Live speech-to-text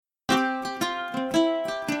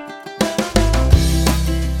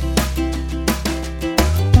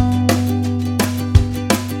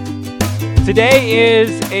Today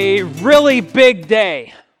is a really big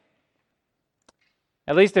day,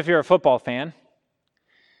 at least if you're a football fan,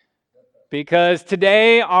 because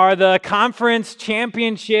today are the conference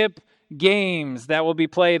championship games that will be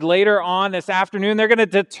played later on this afternoon. They're going to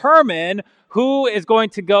determine who is going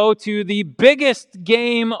to go to the biggest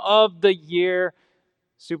game of the year,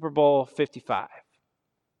 Super Bowl 55.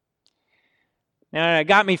 Now, it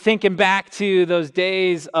got me thinking back to those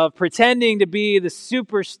days of pretending to be the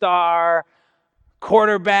superstar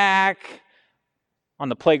quarterback on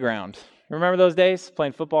the playground. Remember those days,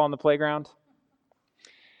 playing football on the playground?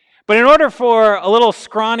 But in order for a little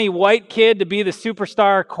scrawny white kid to be the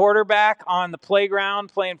superstar quarterback on the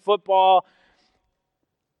playground playing football,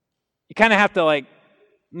 you kind of have to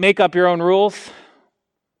make up your own rules.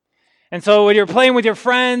 And so when you're playing with your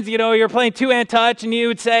friends, you're playing two-hand touch, and you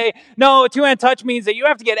would say, no, two-hand touch means that you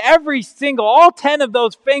have to get all 10 of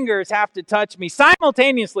those fingers have to touch me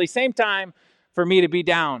simultaneously, same time, for me to be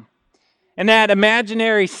down. And that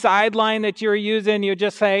imaginary sideline that you're using, you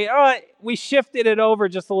just say, oh, we shifted it over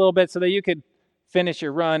just a little bit so that you could finish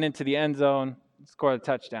your run into the end zone and score the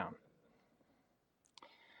touchdown.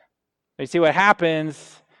 You see, what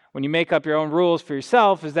happens when you make up your own rules for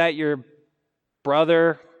yourself is that your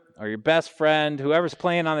brother or your best friend, whoever's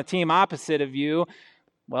playing on the team opposite of you,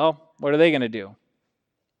 well, what are they going to do?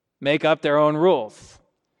 Make up their own rules.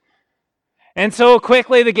 And so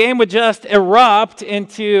quickly the game would just erupt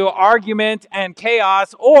into argument and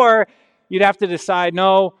chaos, or you'd have to decide,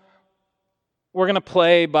 no, we're going to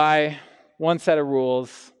play by one set of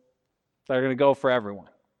rules that are going to go for everyone.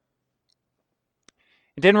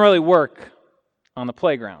 It didn't really work on the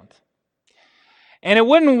playground. And it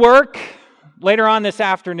wouldn't work later on this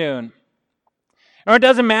afternoon. Or it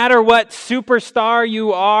doesn't matter what superstar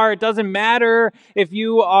you are. It doesn't matter if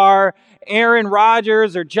you are Aaron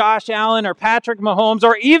Rodgers or Josh Allen or Patrick Mahomes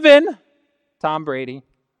or even Tom Brady. You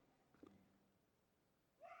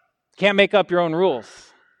can't make up your own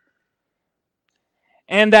rules.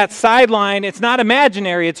 And that sideline, it's not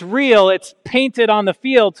imaginary, it's real. It's painted on the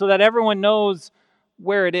field so that everyone knows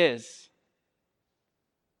where it is.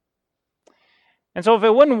 And so if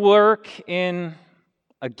it wouldn't work in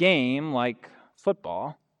a game like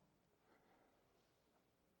football,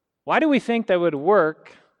 why do we think that would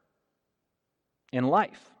work in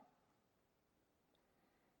life?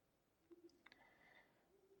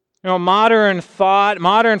 Modern thought,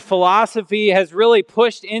 modern philosophy has really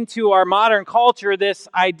pushed into our modern culture this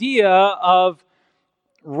idea of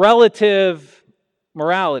relative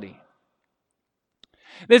morality.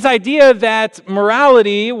 This idea that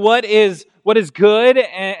morality, what is good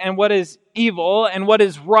and what is evil and what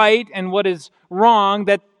is right and what is wrong,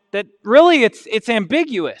 that really it's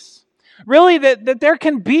ambiguous. Really that there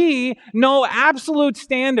can be no absolute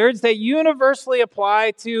standards that universally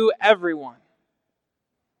apply to everyone.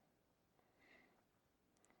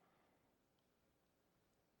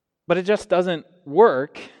 But it just doesn't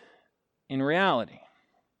work in reality.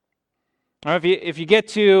 Or if you get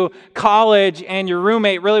to college and your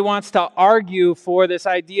roommate really wants to argue for this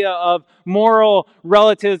idea of moral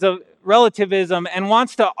relativism and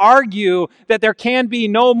wants to argue that there can be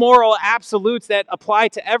no moral absolutes that apply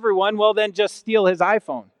to everyone, well, then just steal his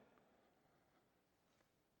iPhone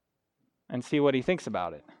and see what he thinks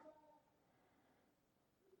about it.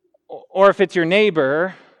 Or if it's your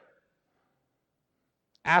neighbor,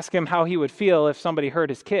 ask him how he would feel if somebody hurt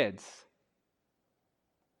his kids.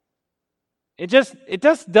 It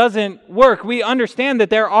just doesn't work. We understand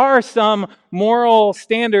that there are some moral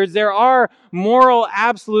standards. There are moral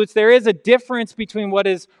absolutes. There is a difference between what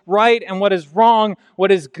is right and what is wrong,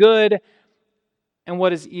 what is good and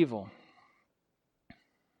what is evil.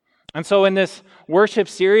 And so in this worship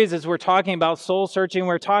series, as we're talking about soul searching,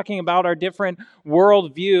 we're talking about our different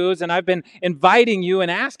worldviews, and I've been inviting you and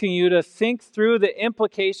asking you to think through the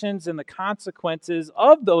implications and the consequences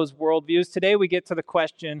of those worldviews. Today we get to the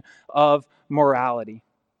question of morality.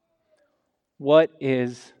 What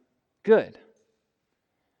is good?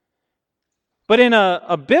 But in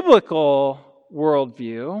a biblical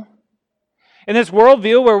worldview, in this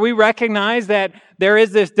worldview where we recognize that there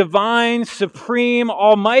is this divine, supreme,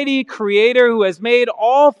 almighty creator who has made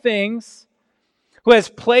all things, who has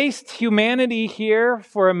placed humanity here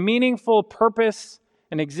for a meaningful purpose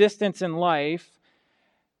and existence in life,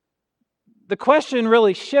 the question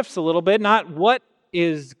really shifts a little bit, not what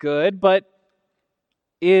is good, but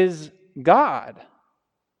is God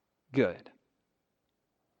good?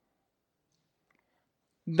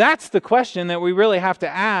 That's the question that we really have to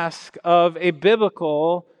ask of a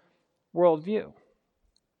biblical worldview.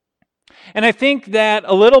 And I think that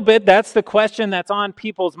a little bit that's the question that's on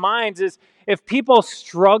people's minds is if people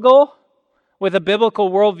struggle with a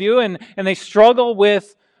biblical worldview and they struggle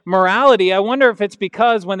with morality, I wonder if it's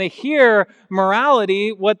because when they hear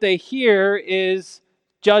morality, what they hear is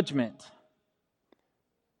judgment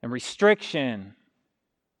and restriction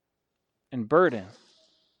and burden.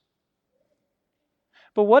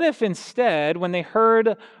 But what if instead, when they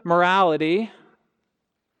heard morality,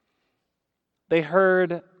 they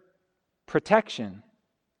heard protection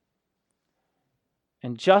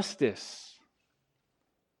and justice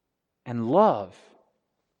and love?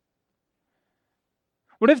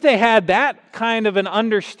 What if they had that kind of an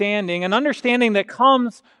understanding that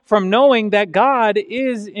comes from knowing that God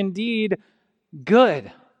is indeed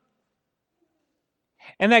good?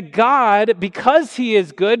 And that God, because He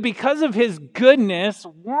is good, because of His goodness,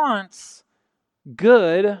 wants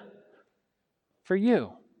good for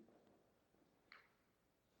you.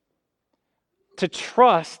 To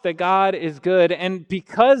trust that God is good, and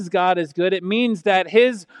because God is good, it means that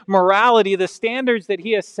His morality, the standards that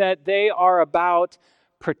He has set, they are about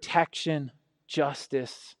protection,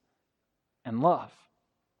 justice, and love.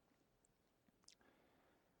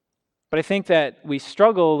 But I think that we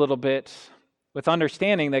struggle a little bit with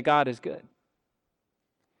understanding that God is good.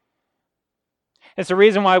 It's the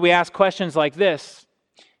reason why we ask questions like this.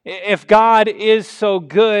 If God is so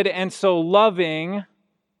good and so loving,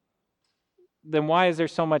 then why is there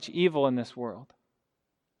so much evil in this world?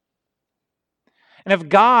 And if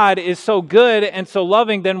God is so good and so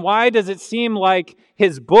loving, then why does it seem like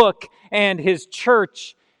His book and His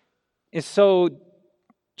church is so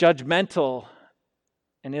judgmental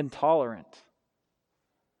and intolerant?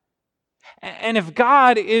 And if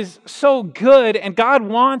God is so good and God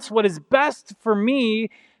wants what is best for me,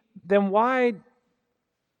 then why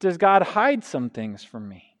does God hide some things from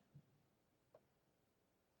me?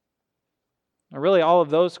 Now, really, all of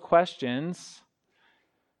those questions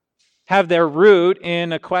have their root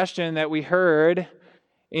in a question that we heard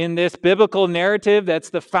in this biblical narrative that's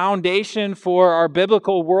the foundation for our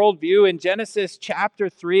biblical worldview in Genesis chapter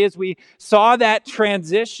 3, as we saw that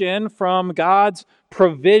transition from God's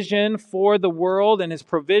provision for the world and His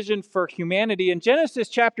provision for humanity. In Genesis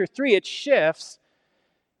chapter 3, it shifts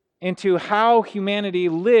into how humanity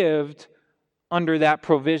lived under that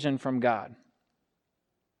provision from God.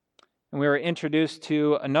 And we were introduced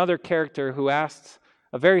to another character who asks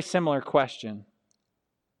a very similar question.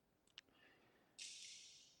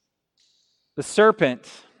 The serpent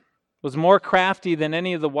was more crafty than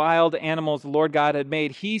any of the wild animals the Lord God had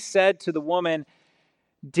made. He said to the woman,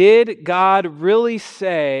 "Did God really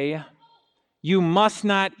say you must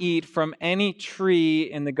not eat from any tree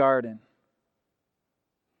in the garden?"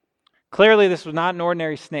 Clearly, this was not an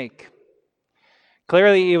ordinary snake.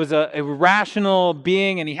 Clearly, he was a rational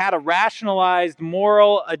being, and he had a rationalized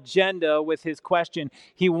moral agenda with his question.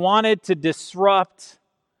 He wanted to disrupt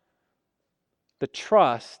the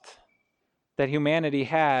trust that humanity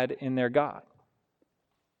had in their God.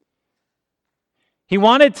 He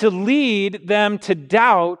wanted to lead them to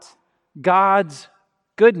doubt God's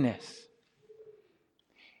goodness.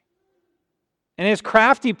 And his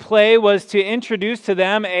crafty play was to introduce to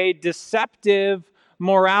them a deceptive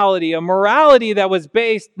morality, a morality that was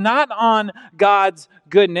based not on God's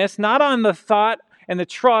goodness, not on the thought and the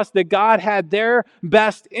trust that God had their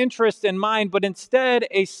best interest in mind, but instead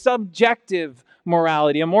a subjective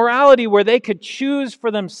morality, a morality where they could choose for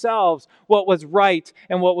themselves what was right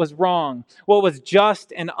and what was wrong, what was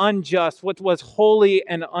just and unjust, what was holy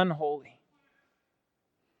and unholy.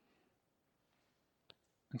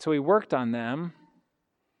 And so he worked on them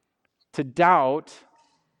to doubt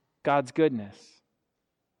God's goodness.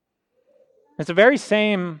 It's the very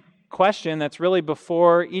same question that's really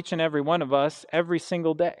before each and every one of us every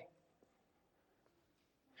single day.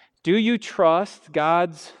 Do you trust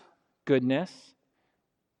God's goodness?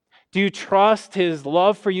 Do you trust His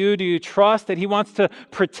love for you? Do you trust that He wants to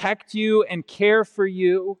protect you and care for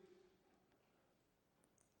you?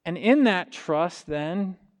 And in that trust,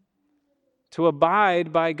 then, to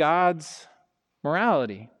abide by God's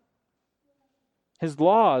morality, His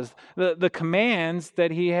laws, the commands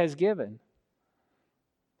that He has given.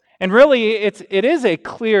 And really, it is a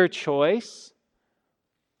clear choice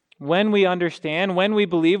when we understand, when we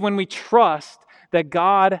believe, when we trust that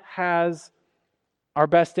God has our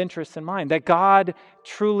best interests in mind, that God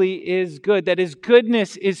truly is good, that His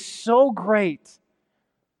goodness is so great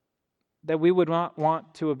that we would not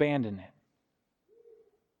want to abandon it.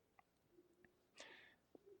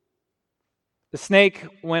 The snake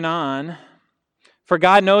went on, "For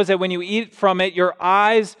God knows that when you eat from it, your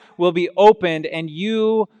eyes will be opened and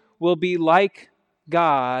you will be like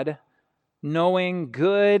God, knowing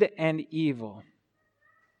good and evil."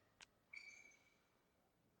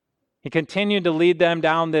 He continued to lead them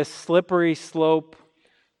down this slippery slope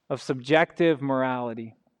of subjective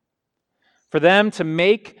morality. For them to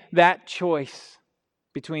make that choice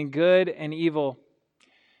between good and evil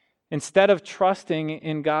instead of trusting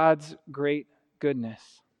in God's great goodness.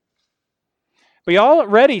 We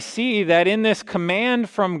already see that in this command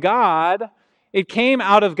from God, it came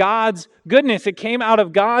out of God's goodness. It came out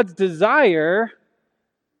of God's desire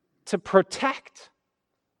to protect.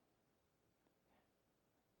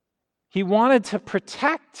 He wanted to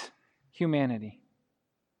protect humanity.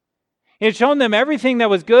 He had shown them everything that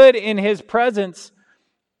was good in His presence.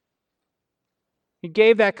 He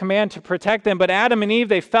gave that command to protect them. But Adam and Eve,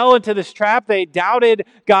 they fell into this trap. They doubted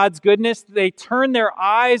God's goodness. They turned their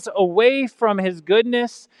eyes away from His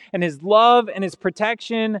goodness and His love and His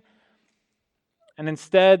protection. And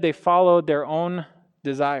instead, they followed their own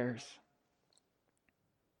desires.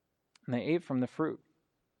 And they ate from the fruit.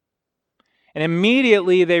 And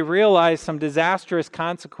immediately they realized some disastrous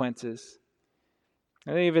consequences.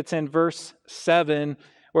 I believe it's in verse 7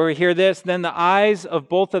 where we hear this. Then the eyes of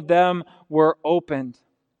both of them were opened,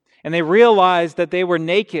 and they realized that they were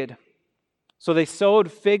naked. So they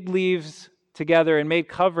sewed fig leaves together and made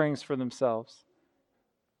coverings for themselves.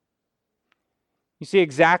 You see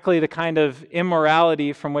exactly the kind of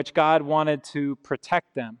immorality from which God wanted to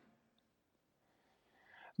protect them.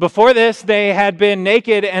 Before this, they had been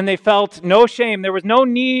naked and they felt no shame. There was no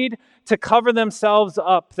need to cover themselves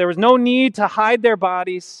up. There was no need to hide their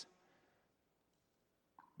bodies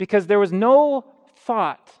because there was no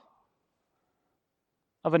thought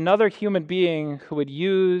of another human being who would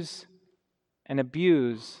use and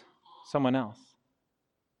abuse someone else.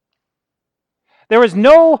 There was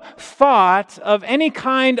no thought of any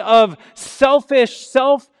kind of selfish,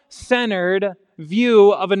 self-centered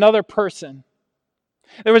view of another person.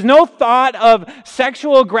 There was no thought of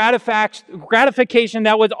sexual gratification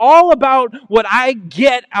that was all about what I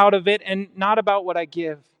get out of it and not about what I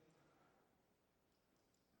give.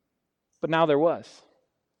 But now there was.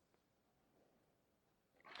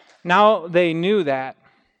 Now they knew that.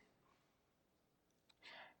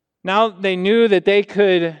 Now they knew that they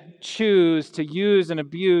could choose to use and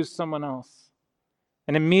abuse someone else.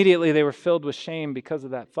 And immediately they were filled with shame because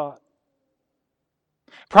of that thought.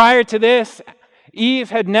 Prior to this, Eve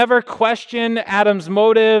had never questioned Adam's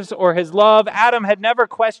motives or his love. Adam had never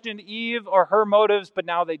questioned Eve or her motives, but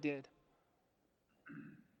now they did.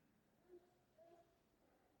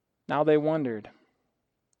 Now they wondered.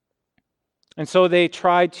 And so they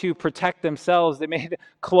tried to protect themselves. They made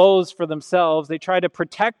clothes for themselves. They tried to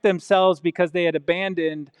protect themselves because they had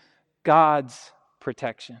abandoned God's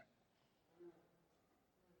protection.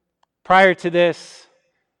 Prior to this,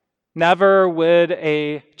 never would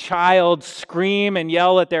a child scream and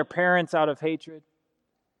yell at their parents out of hatred.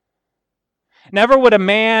 Never would a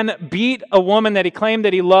man beat a woman that he claimed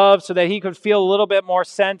that he loved so that he could feel a little bit more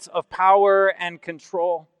sense of power and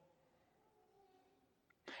control.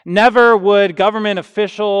 Never would government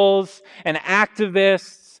officials and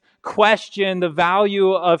activists question the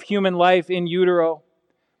value of human life in utero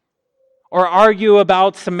or argue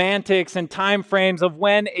about semantics and time frames of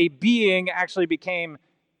when a being actually became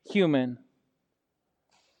human.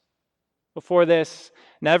 Before this,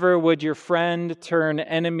 never would your friend turn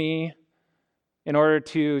enemy in order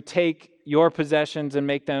to take your possessions and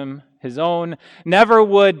make them his own. Never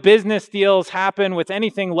would business deals happen with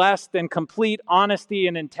anything less than complete honesty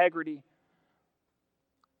and integrity.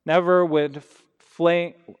 Never would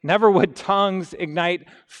tongues ignite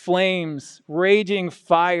flames, raging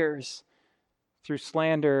fires through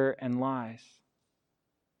slander and lies.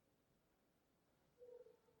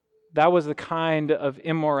 That was the kind of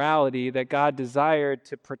immorality that God desired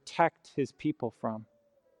to protect His people from.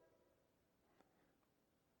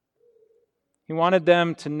 He wanted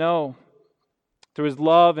them to know through His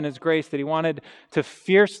love and His grace that He wanted to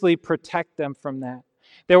fiercely protect them from that.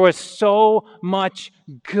 There was so much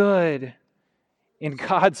good in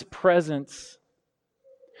God's presence.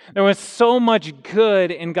 There was so much good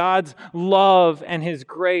in God's love and His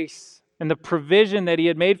grace and the provision that He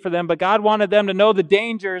had made for them, but God wanted them to know the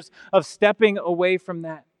dangers of stepping away from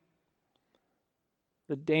that.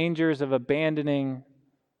 The dangers of abandoning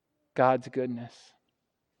God's goodness.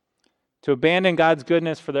 To abandon God's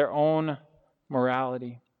goodness for their own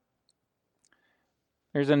morality.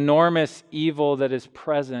 There's enormous evil that is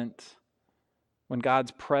present when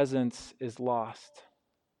God's presence is lost.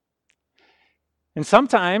 And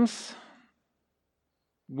sometimes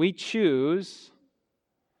we choose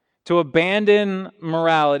to abandon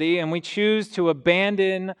morality and we choose to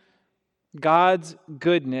abandon God's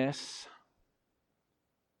goodness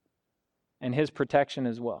and His protection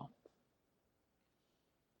as well.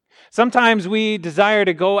 Sometimes we desire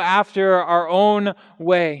to go after our own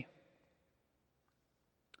way.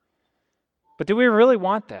 But do we really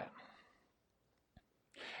want that?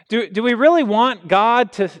 Do we really want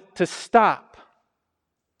God to stop?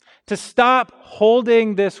 To stop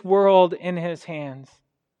holding this world in his hands?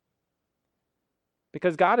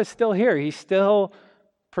 Because God is still here. He still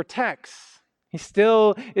protects. He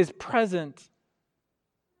still is present.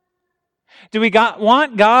 Do we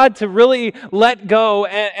want God to really let go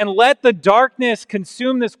and let the darkness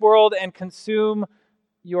consume this world and consume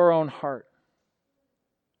your own heart?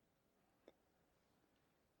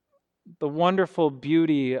 The wonderful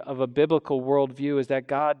beauty of a biblical worldview is that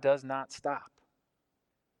God does not stop.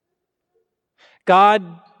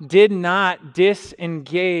 God did not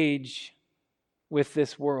disengage with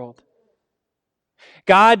this world.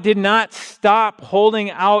 God did not stop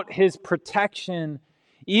holding out his protection,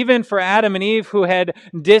 even for Adam and Eve who had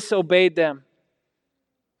disobeyed them.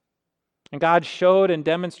 And God showed and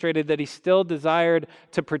demonstrated that he still desired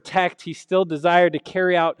to protect. He still desired to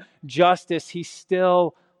carry out justice. He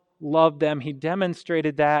still loved them. He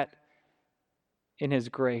demonstrated that in his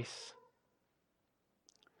grace.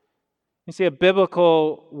 You see, a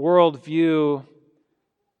biblical worldview,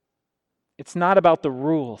 it's not about the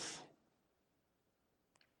rules.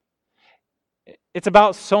 It's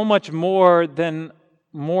about so much more than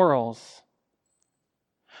morals.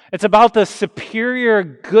 It's about the superior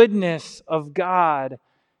goodness of God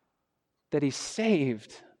that he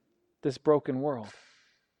saved this broken world.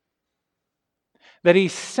 That he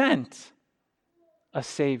sent a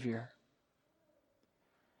Savior.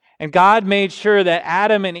 And God made sure that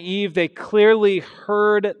Adam and Eve, they clearly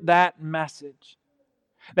heard that message.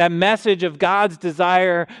 That message of God's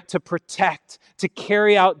desire to protect, to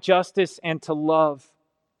carry out justice, and to love.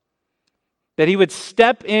 That he would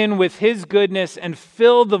step in with his goodness and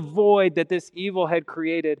fill the void that this evil had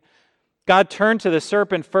created. God turned to the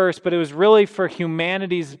serpent first, but it was really for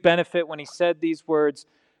humanity's benefit when he said these words,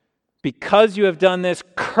 "Because you have done this,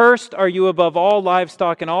 cursed are you above all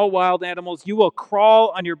livestock and all wild animals. You will crawl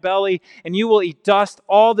on your belly, and you will eat dust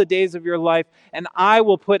all the days of your life. And I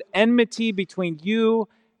will put enmity between you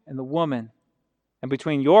and the woman, and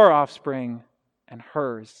between your offspring and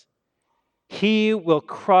hers. He will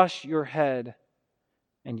crush your head,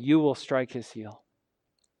 and you will strike his heel."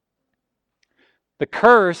 The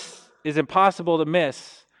curse is impossible to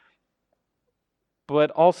miss, but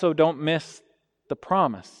also don't miss the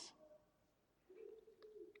promise.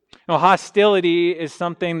 Hostility is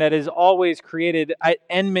something that is always created.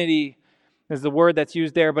 Enmity is the word that's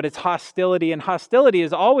used there, but it's hostility. And hostility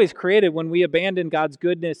is always created when we abandon God's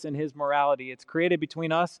goodness and his morality. It's created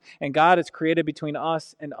between us and God. It's created between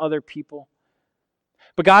us and other people.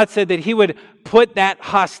 But God said that he would put that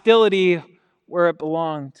hostility where it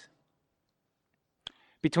belonged.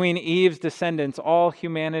 Between Eve's descendants, all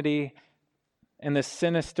humanity, and the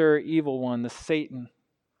sinister evil one, the Satan.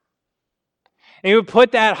 And he would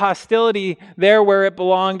put that hostility there where it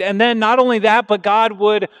belonged. And then not only that, but God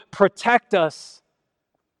would protect us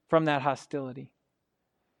from that hostility.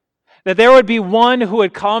 That there would be one who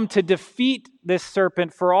would come to defeat this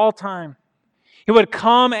serpent for all time. He would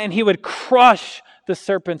come and he would crush the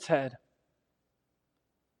serpent's head.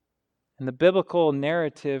 And the biblical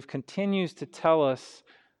narrative continues to tell us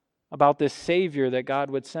about this Savior that God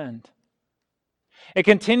would send. It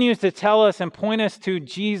continues to tell us and point us to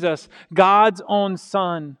Jesus, God's own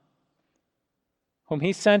Son, whom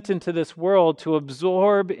he sent into this world to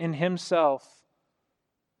absorb in himself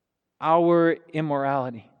our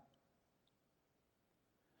immorality.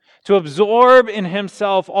 To absorb in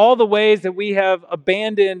himself all the ways that we have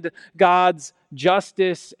abandoned God's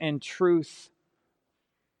justice and truth.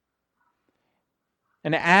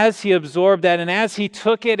 And as he absorbed that, and as he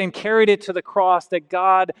took it and carried it to the cross, that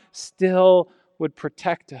God still would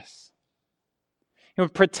protect us. He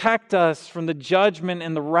would protect us from the judgment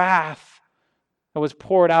and the wrath that was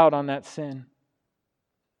poured out on that sin.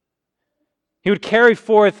 He would carry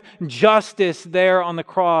forth justice there on the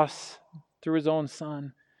cross through his own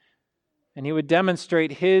Son. And he would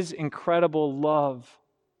demonstrate his incredible love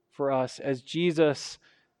for us as Jesus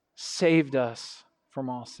saved us from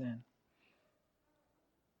all sin.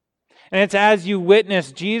 And it's as you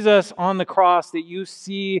witness Jesus on the cross that you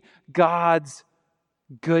see God's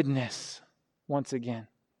goodness once again.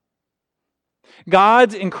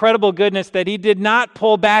 God's incredible goodness that he did not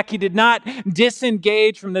pull back, he did not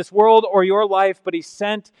disengage from this world or your life, but he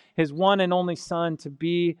sent his one and only Son to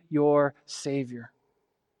be your Savior.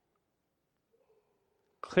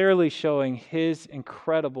 Clearly showing his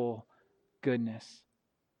incredible goodness.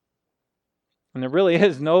 And there really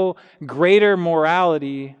is no greater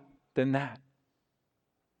morality than that.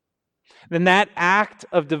 then that act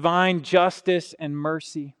of divine justice and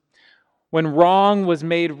mercy, when wrong was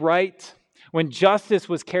made right, when justice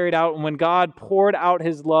was carried out, and when God poured out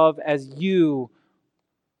his love as you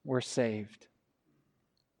were saved.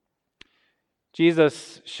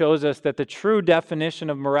 Jesus shows us that the true definition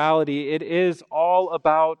of morality, it is all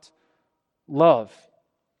about love.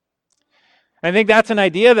 I think that's an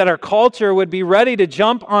idea that our culture would be ready to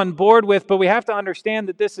jump on board with, but we have to understand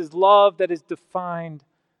that this is love that is defined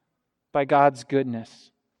by God's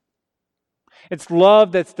goodness. It's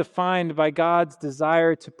love that's defined by God's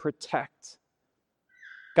desire to protect,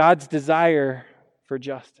 God's desire for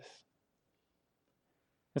justice.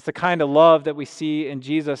 It's the kind of love that we see in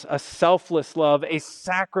Jesus, a selfless love, a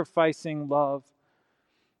sacrificing love,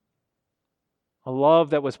 a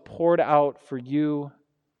love that was poured out for you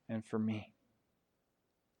and for me.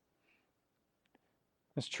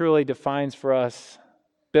 This truly defines for us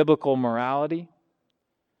biblical morality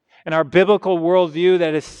and our biblical worldview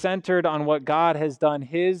that is centered on what God has done,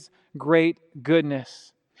 his great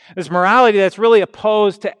goodness. This morality that's really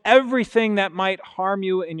opposed to everything that might harm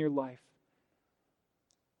you in your life.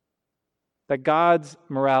 That God's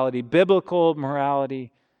morality, biblical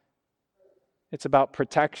morality, it's about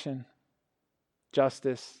protection,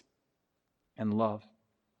 justice, and love.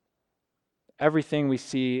 Everything we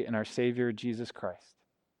see in our Savior, Jesus Christ.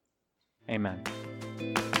 Amen.